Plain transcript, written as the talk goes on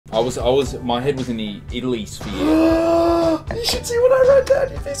My head was in the Italy sphere. You should see what I wrote down.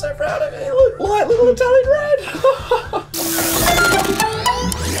 You'd be so proud of me. Look, light little Italian red.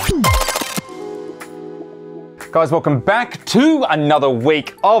 Guys, welcome back to another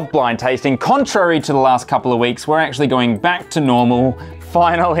week of blind tasting. Contrary to the last couple of weeks, we're actually going back to normal.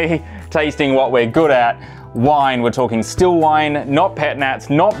 Finally, tasting what we're good at. Wine. We're talking still wine, not pet nats,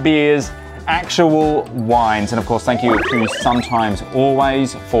 not beers, actual wines. And of course, thank you to Sometimes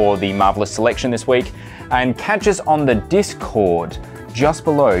Always for the marvelous selection this week. And catch us on the Discord just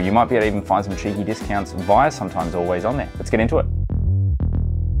below. You might be able to even find some cheeky discounts via Sometimes Always on there. Let's get into it.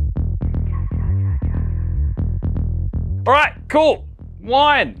 All right, cool.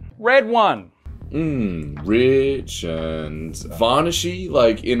 Wine, red one. Rich and varnishy,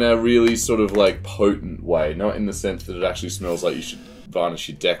 like in a really sort of like potent way, not in the sense that it actually smells like you should varnish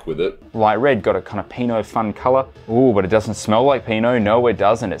your deck with it. Light red, got a kind of Pinot fun color. Ooh, but it doesn't smell like Pinot. No, it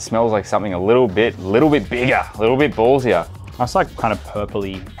doesn't. It smells like something a little bit bigger, a little bit ballsier. That's like kind of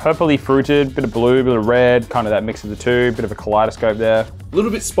purpley fruited, bit of blue, bit of red, kind of that mix of the two, bit of a kaleidoscope there. A little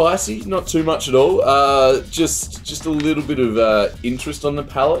bit spicy, not too much at all. Just a little bit of interest on the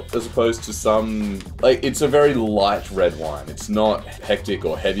palate, as opposed to some, like, it's a very light red wine. It's not hectic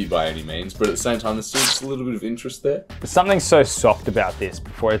or heavy by any means, but at the same time, there's still just a little bit of interest there. There's something so soft about this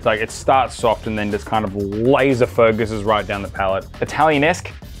before it's like, it starts soft and then just kind of laser focuses right down the palate.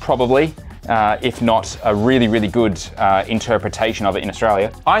 Italian-esque, probably. If not a really good interpretation of it in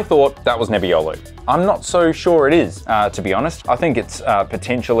Australia. I thought that was Nebbiolo. I'm not so sure it is, to be honest. I think it's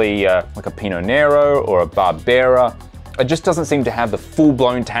potentially like a Pinot Nero or a Barbera. It just doesn't seem to have the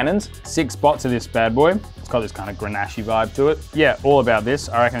full-blown tannins. 6 spots of this bad boy. It's got this kind of Grenache vibe to it. Yeah, all about this.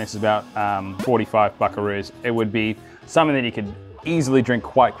 I reckon this is about 45 buckaroos. It would be something that you could easily drink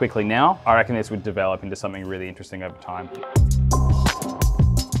quite quickly now. I reckon this would develop into something really interesting over time.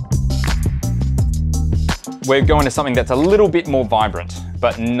 We're going to something that's a little bit more vibrant,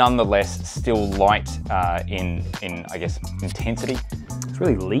 but nonetheless still light in I guess, intensity. It's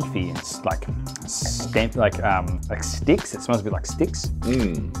really leafy. It's like sticks. It smells a bit like sticks.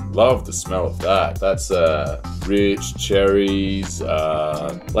 Love the smell of that. That's rich cherries,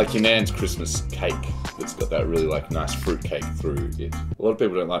 like your nan's Christmas cake. It's got that really like nice fruit cake through it. A lot of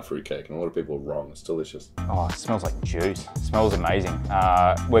people don't like fruit cake, and a lot of people are wrong. It's delicious. Oh, it smells like juice. It smells amazing.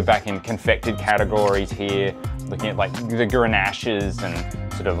 We're back in confected categories here, looking at like the Grenaches and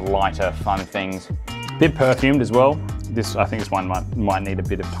sort of lighter, fun things. Bit perfumed as well. I think this one might need a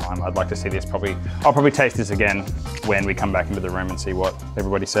bit of time. I'd like to see this I'll probably taste this again when we come back into the room and see what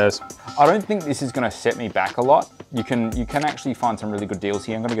everybody says. I don't think this is gonna set me back a lot. You can actually find some really good deals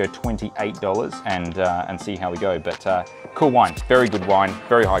here. I'm gonna go $28 and see how we go. But cool wine, very good wine,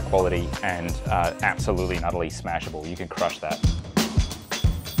 very high quality, and absolutely and utterly smashable. You can crush that.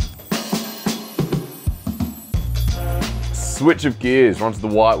 Switch of gears, we're onto the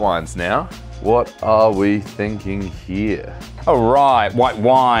white wines now. What are we thinking here? All right, white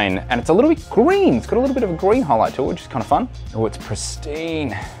wine, and it's a little bit green. It's got a little bit of a green highlight to it, which is kind of fun. Oh, it's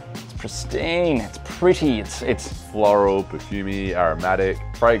pristine. It's pristine. It's pretty. It's floral, perfumey, aromatic,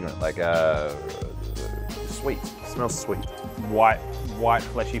 fragrant, like sweet. It smells sweet. White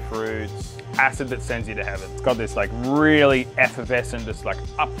fleshy fruits, acid that sends you to heaven. It's got this like really effervescent, just like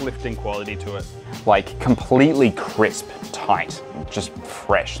uplifting quality to it. Like completely crisp, tight, just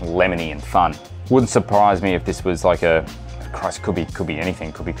fresh, lemony and fun. Wouldn't surprise me if this was like Christ, could be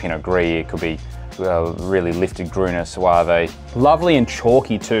anything. Could be Pinot Gris, it could be really lifted Gruner Soave. Lovely and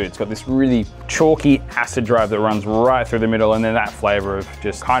chalky too. It's got this really chalky acid drive that runs right through the middle, and then that flavor of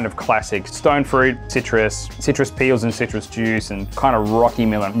just kind of classic stone fruit, citrus peels and citrus juice, and kind of rocky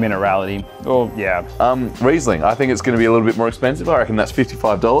minerality. Oh yeah. Riesling, I think it's gonna be a little bit more expensive. I reckon that's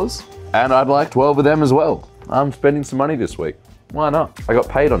 $55, and I'd like 12 of them as well. I'm spending some money this week. Why not? I got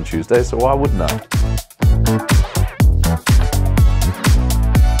paid on Tuesday, so why wouldn't I?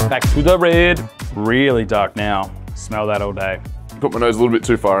 Back to the red. Really dark now. Smell that all day. Put my nose a little bit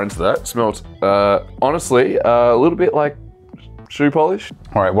too far into that. Smelled, honestly, a little bit like shoe polish.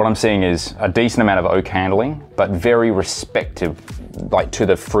 All right, what I'm seeing is a decent amount of oak handling, but very respective, like to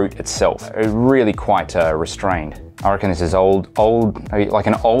the fruit itself. Really quite restrained. I reckon this is like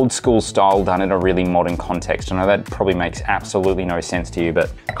an old school style done in a really modern context. I know that probably makes absolutely no sense to you,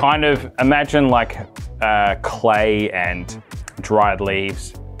 but kind of imagine like clay and dried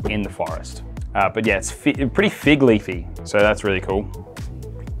leaves in the forest. But yeah, it's pretty fig leafy, so that's really cool.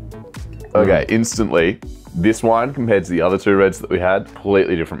 Okay, instantly, this wine compared to the other two reds that we had,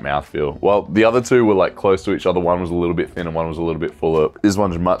 completely different mouthfeel. Well, the other two were like close to each other. One was a little bit thin and one was a little bit fuller. This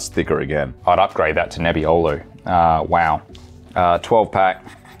one's much thicker again. I'd upgrade that to Nebbiolo. Wow. 12 pack,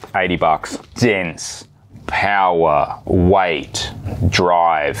 80 bucks. Dense, power, weight,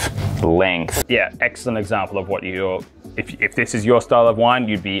 drive, length. Yeah, excellent example of what you're, if this is your style of wine,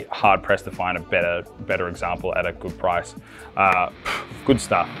 you'd be hard pressed to find a better example at a good price. Good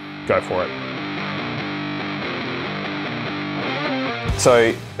stuff, go for it.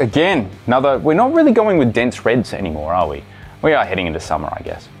 So again, we're not really going with dense reds anymore, are we? We are heading into summer, I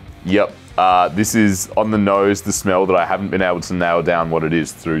guess. Yep. This is on the nose, the smell that I haven't been able to nail down what it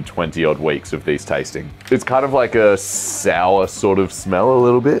is through 20 odd weeks of these tasting. It's kind of like a sour sort of smell a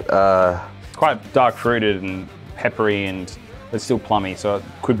little bit. Quite dark fruited and peppery, and it's still plummy, so it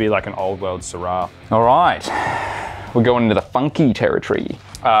could be like an old world Syrah. All right, we're going into the funky territory.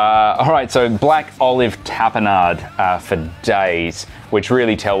 All right, so black olive tapenade for days, which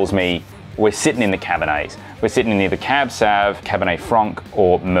really tells me we're sitting in the Cabernets. We're sitting in either Cab Sauv, Cabernet Franc,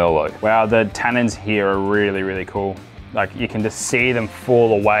 or Merlot. Wow, the tannins here are really, really cool. Like you can just see them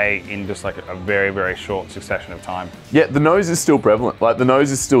fall away in just like a very, very short succession of time. Yeah, the nose is still prevalent. Like the nose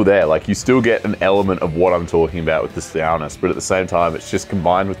is still there. Like you still get an element of what I'm talking about with the sourness, but at the same time, it's just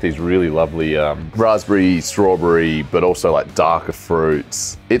combined with these really lovely raspberry, strawberry, but also like darker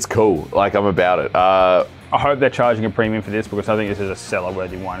fruits. It's cool. Like I'm about it. I hope they're charging a premium for this because I think this is a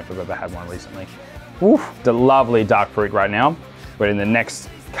cellar-worthy wine if I've ever had one recently. Oof, the lovely dark fruit right now, but in the next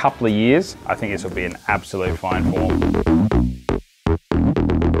couple of years, I think this will be an absolute fine form.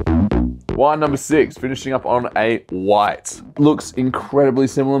 Wine number 6, finishing up on a white. Looks incredibly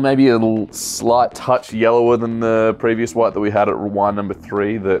similar, maybe a little slight touch yellower than the previous white that we had at wine number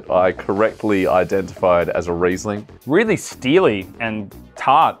 3 that I correctly identified as a Riesling. Really steely and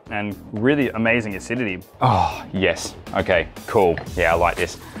tart and really amazing acidity. Oh, yes. Okay, cool. Yeah, I like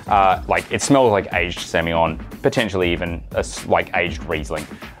this. Like it smells like aged Semillon, potentially even like aged Riesling.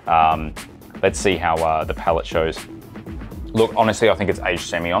 Let's see how the palate shows. Look, honestly, I think it's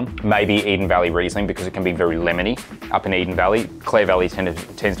aged Semillon. Maybe Eden Valley Riesling because it can be very lemony up in Eden Valley. Clare Valley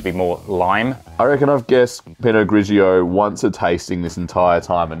tends to be more lime. I reckon I've guessed Pinot Grigio once a tasting this entire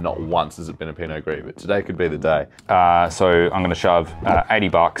time and not once has it been a Pinot Gris, but today could be the day. So I'm gonna shove 80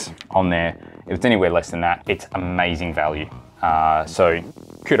 bucks on there. If it's anywhere less than that, it's amazing value. So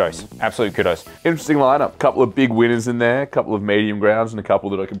kudos, absolute kudos. Interesting lineup. Couple of big winners in there, a couple of medium grounds, and a couple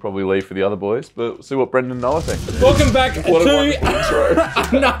that I can probably leave for the other boys. But we'll see what Brendan and Noah think. Welcome back to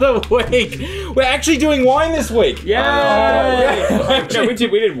another week. We're actually doing wine this week. Yeah. No, we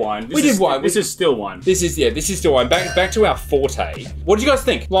did wine. We did wine. This is still wine. This is still wine. Back to our forte. What did you guys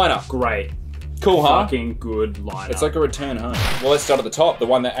think? Lineup. Great. Cool, huh? Fucking good lineup. It's like a return home. Well, let's start at the top. The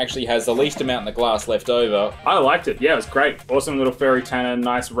one that actually has the least amount in the glass left over. I liked it. Yeah, it was great. Awesome little fairy tannin,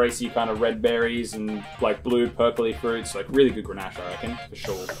 nice racy kind of red berries and like blue purpley fruits. Like really good Grenache, I reckon, for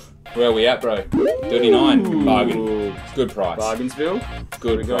sure. Where are we at, bro? 39. Bargain. Good price. Bargainsville.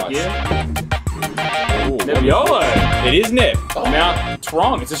 Good price. Here. Ooh, Nebbiolo. It is Neb. Mount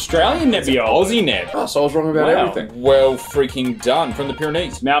Towrong. It's Australian Nebbiolo. Aussie Neb. Oh, so I was wrong about everything. Well freaking done. From the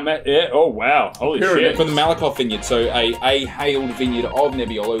Pyrenees. Yeah. Oh, wow. Holy shit. From the Malakoff vineyard. So a hailed vineyard of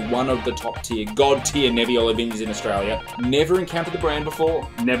Nebbiolo. One of the top tier, god tier Nebbiolo vineyards in Australia. Never encountered the brand before.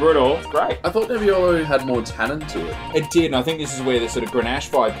 Never at all. It's great. I thought Nebbiolo had more tannin to it. It did, and I think this is where the sort of Grenache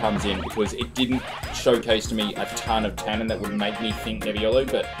vibe comes in because it didn't showcase to me a ton of tannin that would make me think Nebbiolo,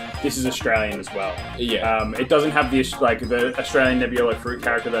 but this is Australian as well. Yeah. It doesn't have the Australian Nebbiolo fruit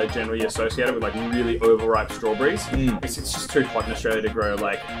character that I generally associate with like really overripe strawberries. It's just too hot in Australia to grow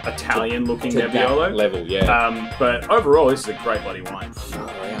like Italian looking Nebbiolo level, yeah. But overall, this is a great bloody wine.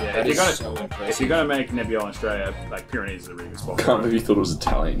 Yeah, if you're gonna make Nebbiolo in Australia, like Pyrenees is a really good spot. Can't believe you thought it was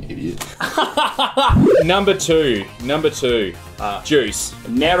Italian, idiot. Number two, juice.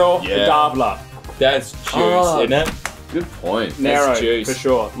 Nero d'Avola. That's juice, isn't it? Good point. Nero, juice. for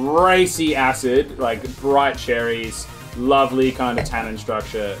sure. Racy acid, like bright cherries, lovely kind of tannin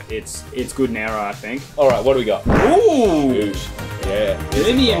structure. It's good Nero, I think. All right, what do we got? Ooh! Yeah.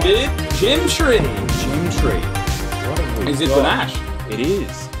 Indian bit. Gemtree. What Is it Grenache? It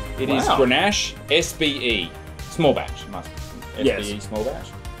is. It is Grenache SBE. Small batch. Must be. SBE small batch.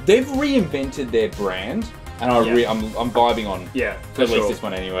 They've reinvented their brand. And I'm vibing on at least this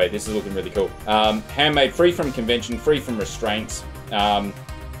one anyway. This is looking really cool. Handmade, free from convention, free from restraints.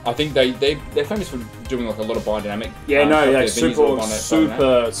 I think they're famous for doing like a lot of biodynamic. Yeah, like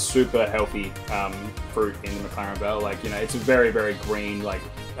super healthy fruit in the McLaren Vale. Like it's a very very green like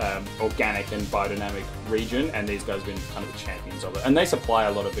organic and biodynamic region, and these guys have been kind of the champions of it. And they supply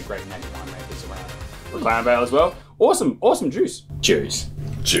a lot of the great native winemakers around McLaren Vale as well. Awesome juice.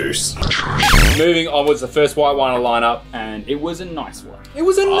 Juice. Moving onwards, the first white wine on the lineup. And it was a nice one. It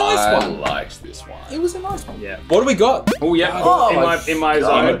was a nice I one. liked this one. It was a nice one. Yeah. What do we got? Oh yeah. In my In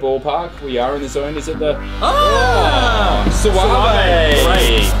zone. the ballpark. We are in the zone. Is it the... Suave.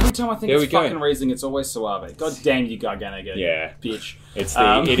 Great. Every time I think There we it's go. fucking Riesling, it's always Suave. God damn you, Garganega. Yeah. Bitch. It's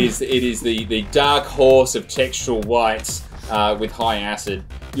the it is the dark horse of textural whites with high acid.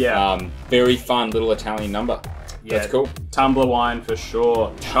 Yeah. Very fun little Italian number. Yeah. That's cool. Tumbler wine for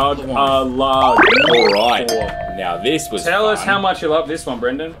sure. Chug a lug. All right. Now this was Tell fun. us how much you love this one,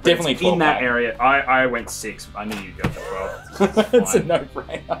 Brendan. Definitely It's 12 in that pack. area. I went 6. I knew you'd go for 12. It's a Fine.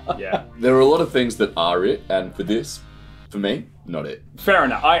 no-brainer. Yeah. There are a lot of things that are it, and for this, for me, not it. Fair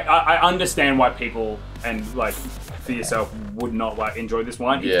enough. I understand why people and like for yourself would not like enjoy this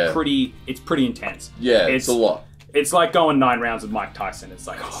wine. Yeah. It's pretty intense. Yeah, it's a lot. It's like going 9 rounds with Mike Tyson. It's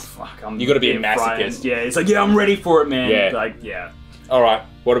like, oh fuck, You gotta be a being frightened. masochist. Yeah, it's like, yeah, I'm ready for it, man. Yeah. Like, yeah. All right.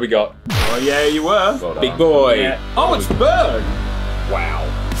 What do we got? Oh yeah, you were. Well done. Big boy. Yeah. Oh, it's Berg. Wow.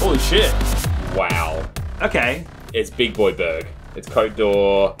 Holy shit. Wow. Okay. It's Big Boy Berg. It's Côte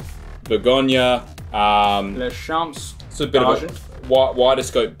d'Or, Bourgogne. Le Champs. It's a bit of a wider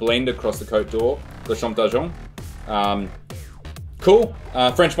scope blend across the Côte d'Or, Le Champ d'Argent. Cool.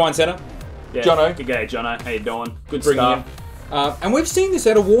 French Wine Centre. Yeah. Jono. Good day, Jono. How you doing? Good Bringing stuff. in. And we've seen this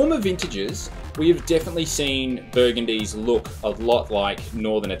out of warmer vintages. We have definitely seen Burgundies look a lot like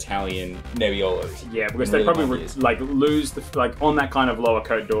Northern Italian Nebbiolos. Yeah, because Really they probably nice. like lose the like on that kind of lower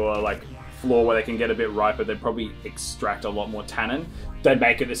Côte d'Or like floor where they can get a bit riper. They'd probably extract a lot more tannin. They'd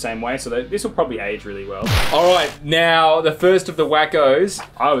make it the same way, so this will probably age really well. All right, now the first of the wackos.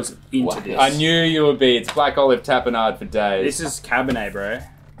 I was into this. I knew you would be. It's Black Olive Tapenade for days. This is Cabernet, bro.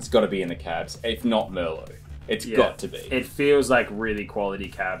 It's got to be in the cabs, if not Merlot. It's Yeah. got to be. It feels like really quality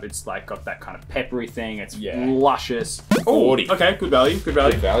cab. It's like got that kind of peppery thing. It's Yeah. luscious. Oh, 40. okay, good value. Good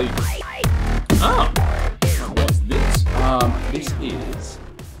value. Good value. Oh, what's this? This is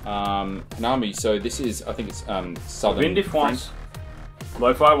Hanami. So this is, I think it's southern Vin de France.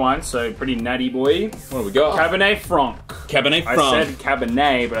 Lo-fi wine, so pretty natty boy. What have we got? Cabernet Franc. Cabernet I Franc. said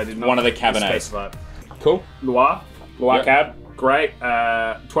Cabernet, but I did not. One of the Cabernets. specify. Cool. Loire Yep. Cab, great.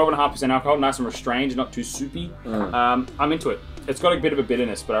 12.5% alcohol, nice and restrained, not too soupy. I'm into it. It's got a bit of a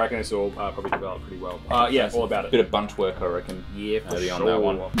bitterness, but I reckon this will probably develop pretty well. Yeah, all about it. Bit of bunch work, I reckon. Yeah, for Maybe sure. on that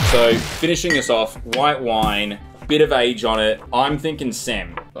one. So finishing us off, white wine, bit of age on it. I'm thinking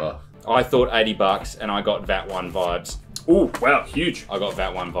Sem. I thought $80, and I got VAT1 vibes. Ooh, wow, huge. I got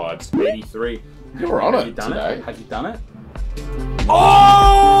VAT1 vibes. 83. You're on Have you it done today. it? Have you done it?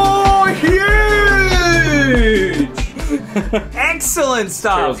 Oh, huge! Excellent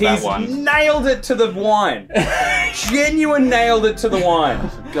stuff. Tyrell's He's that one. nailed it to the wine. Genuine nailed it to the wine.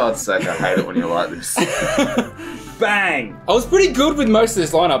 For God's sake, I hate it when you're like this. Bang. I was pretty good with most of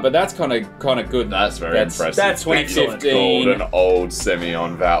this lineup, but that's kind of good. That's very impressive. that's 2015. Called an old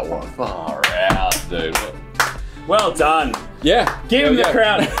Semillon VAT one. Far out, dude. Well done. Yeah. Give him the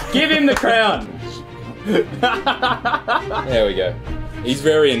crown. Give him the crown. There we go. He's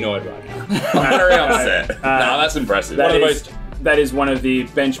very annoyed right now. I'm very upset. No, that's impressive. That One of the is- That is one of the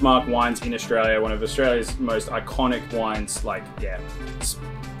benchmark wines in Australia, one of Australia's most iconic wines, like, yeah, it's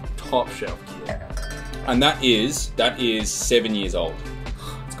top shelf gear. And that is 7 years old.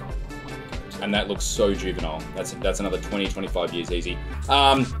 And that looks so juvenile. That's another 20, 25 years easy.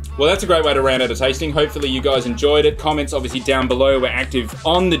 Well, that's a great way to round out a tasting. Hopefully you guys enjoyed it. Comments obviously down below. We're active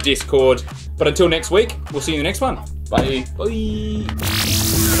on the Discord. But until next week, we'll see you in the next one. Bye. Bye.